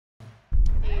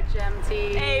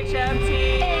HMT.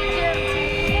 HMT.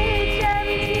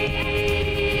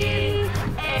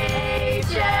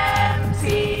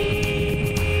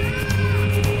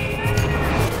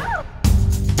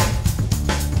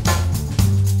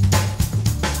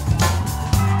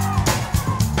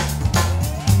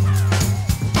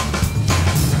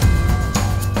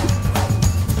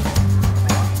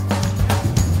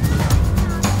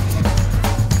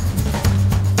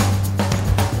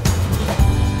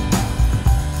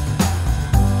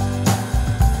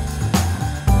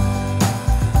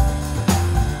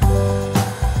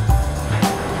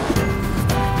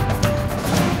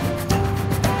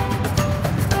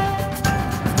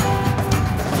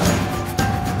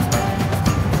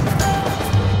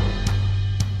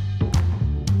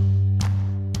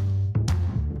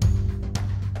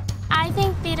 I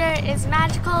think theater is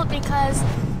magical because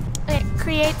it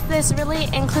creates this really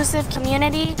inclusive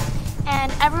community,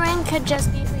 and everyone could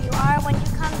just be who you are when you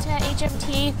come to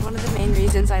HMT. One of the main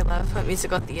reasons I love Foot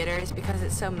Musical Theater is because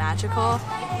it's so magical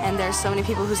and there's so many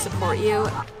people who support you.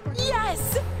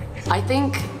 Yes! I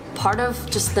think part of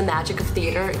just the magic of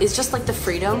theater is just like the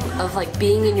freedom of like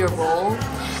being in your role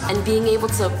and being able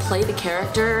to play the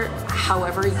character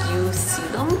however you see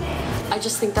them. I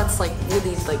just think that's like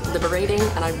really like liberating,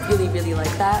 and I really, really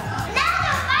like that. Now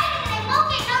they're fighting and I won't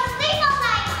get no sleep all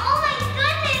night. Oh my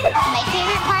goodness! My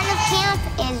favorite part of camp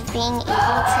is being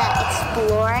able to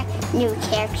explore new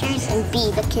characters and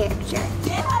be the character.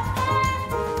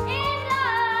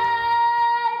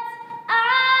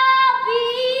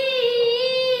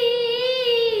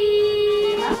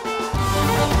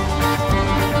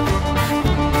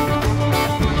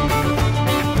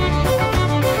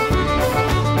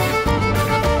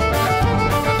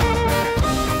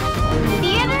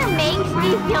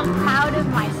 Feel proud of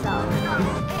myself.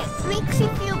 It makes you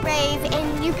feel brave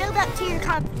and you build up to your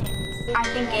confidence. I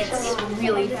think it's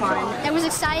really fun. It was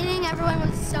exciting, everyone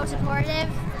was so supportive.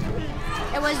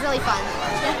 It was really fun.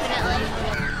 Definitely.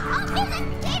 Oh, Music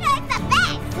Theater is the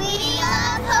best! We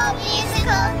love Hope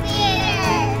Musical Theater!